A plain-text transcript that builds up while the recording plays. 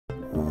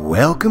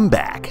Welcome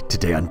back.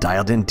 Today on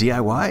Dialed In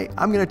DIY,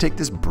 I'm going to take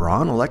this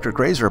Braun electric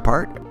razor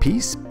apart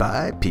piece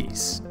by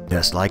piece.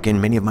 Just like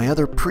in many of my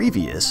other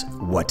previous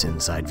What's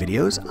Inside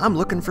videos, I'm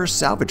looking for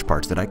salvage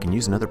parts that I can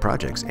use in other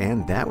projects,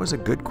 and that was a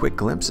good quick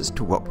glimpse as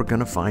to what we're going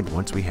to find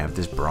once we have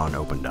this Braun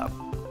opened up.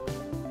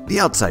 The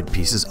outside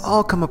pieces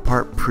all come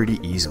apart pretty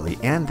easily,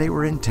 and they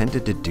were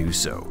intended to do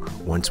so.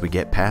 Once we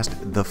get past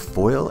the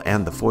foil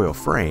and the foil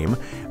frame,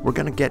 we're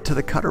going to get to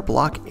the cutter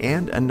block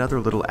and another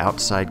little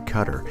outside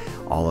cutter.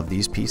 All of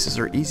these pieces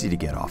are easy to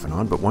get off and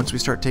on, but once we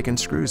start taking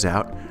screws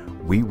out,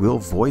 we will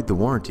void the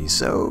warranty,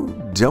 so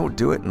don't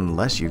do it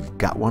unless you've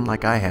got one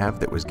like I have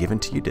that was given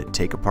to you to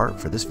take apart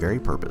for this very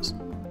purpose.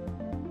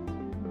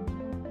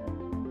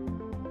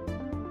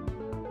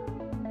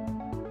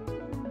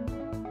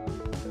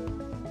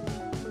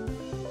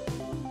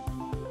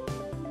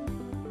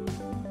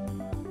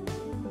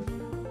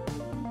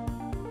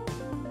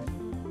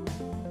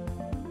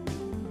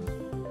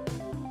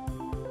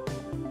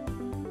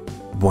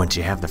 Once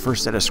you have the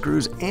first set of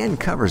screws and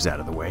covers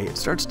out of the way, it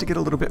starts to get a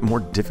little bit more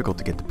difficult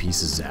to get the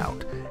pieces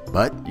out.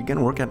 But you're going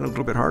to work at it a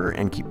little bit harder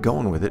and keep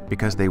going with it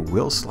because they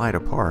will slide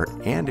apart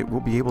and it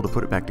will be able to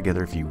put it back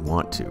together if you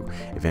want to.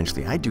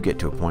 Eventually, I do get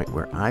to a point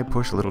where I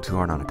push a little too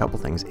hard on a couple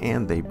things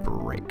and they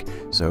break.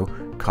 So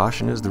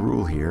caution is the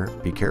rule here.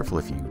 Be careful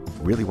if you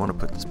really want to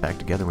put this back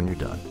together when you're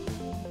done.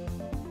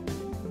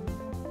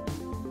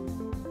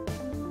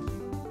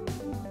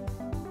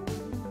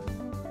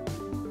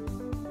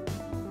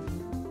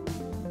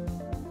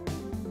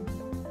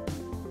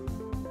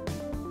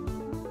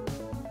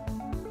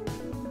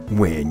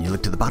 When you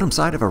look to the bottom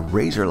side of a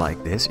razor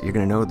like this, you're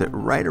going to know that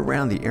right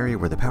around the area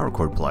where the power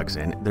cord plugs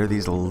in, there are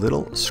these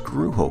little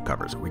screw hole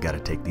covers. We got to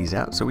take these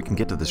out so we can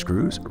get to the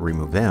screws,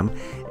 remove them,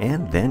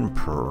 and then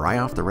pry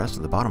off the rest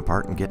of the bottom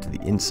part and get to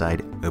the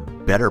inside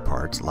better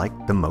parts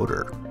like the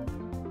motor.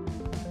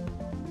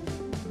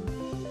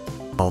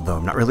 Although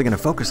I'm not really going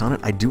to focus on it,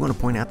 I do want to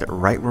point out that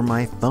right where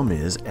my thumb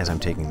is as I'm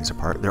taking this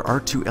apart, there are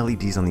two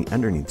LEDs on the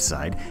underneath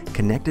side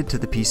connected to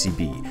the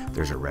PCB.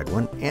 There's a red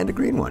one and a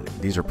green one.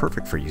 These are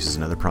perfect for uses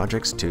in other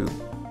projects too.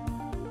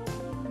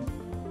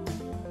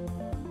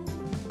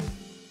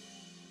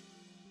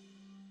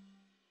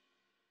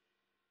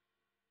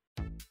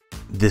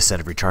 This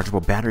set of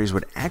rechargeable batteries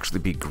would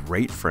actually be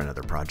great for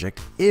another project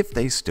if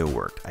they still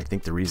worked. I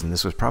think the reason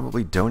this was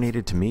probably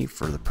donated to me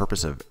for the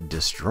purpose of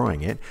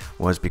destroying it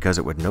was because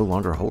it would no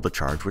longer hold a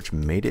charge, which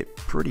made it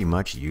pretty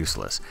much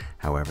useless.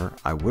 However,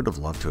 I would have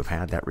loved to have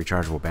had that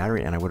rechargeable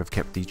battery, and I would have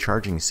kept the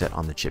charging set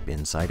on the chip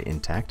inside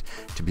intact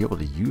to be able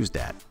to use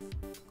that.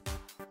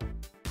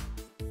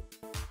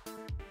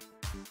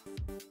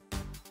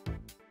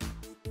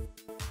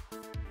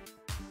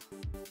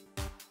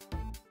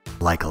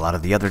 Like a lot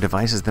of the other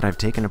devices that I've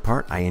taken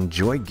apart, I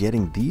enjoy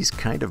getting these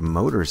kind of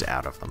motors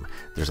out of them.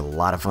 There's a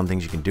lot of fun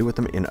things you can do with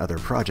them in other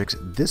projects.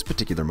 This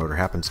particular motor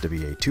happens to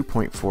be a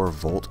 2.4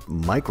 volt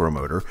micro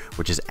motor,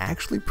 which is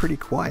actually pretty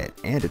quiet,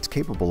 and it's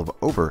capable of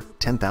over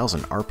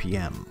 10,000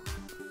 RPM.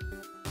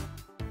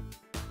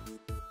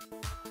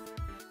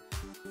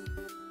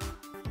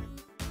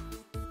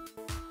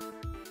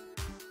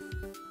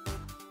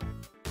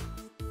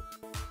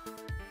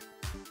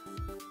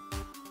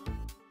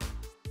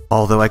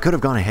 Although I could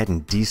have gone ahead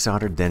and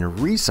desoldered then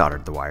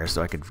resoldered the wire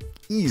so I could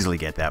easily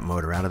get that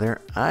motor out of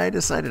there, I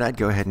decided I'd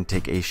go ahead and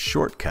take a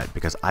shortcut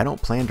because I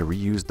don't plan to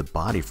reuse the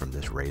body from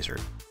this razor.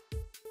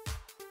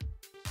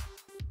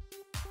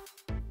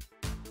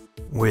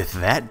 With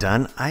that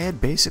done, I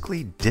had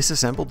basically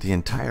disassembled the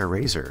entire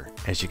razor.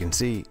 As you can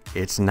see,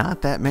 it's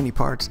not that many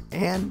parts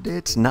and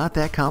it's not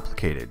that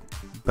complicated,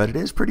 but it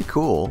is pretty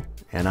cool,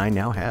 and I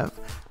now have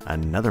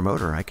another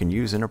motor I can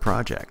use in a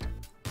project.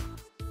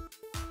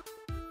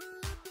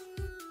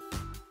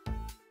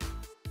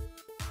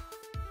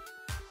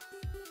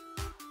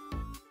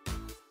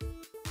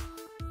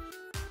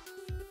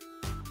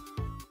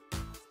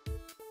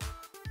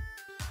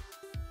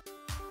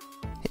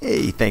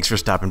 Hey, thanks for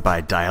stopping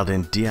by Dialed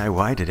In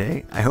DIY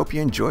today. I hope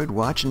you enjoyed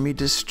watching me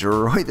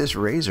destroy this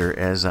razor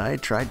as I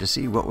tried to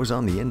see what was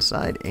on the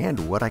inside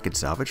and what I could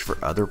salvage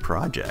for other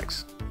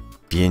projects.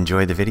 If you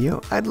enjoyed the video,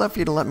 I'd love for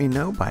you to let me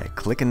know by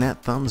clicking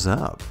that thumbs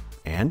up.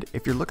 And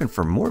if you're looking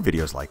for more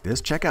videos like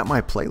this, check out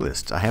my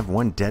playlist. I have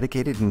one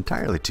dedicated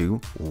entirely to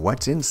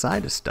what's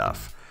inside of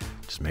stuff.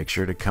 Just make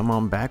sure to come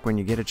on back when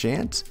you get a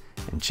chance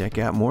and check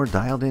out more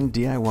Dialed In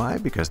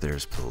DIY because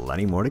there's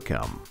plenty more to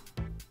come.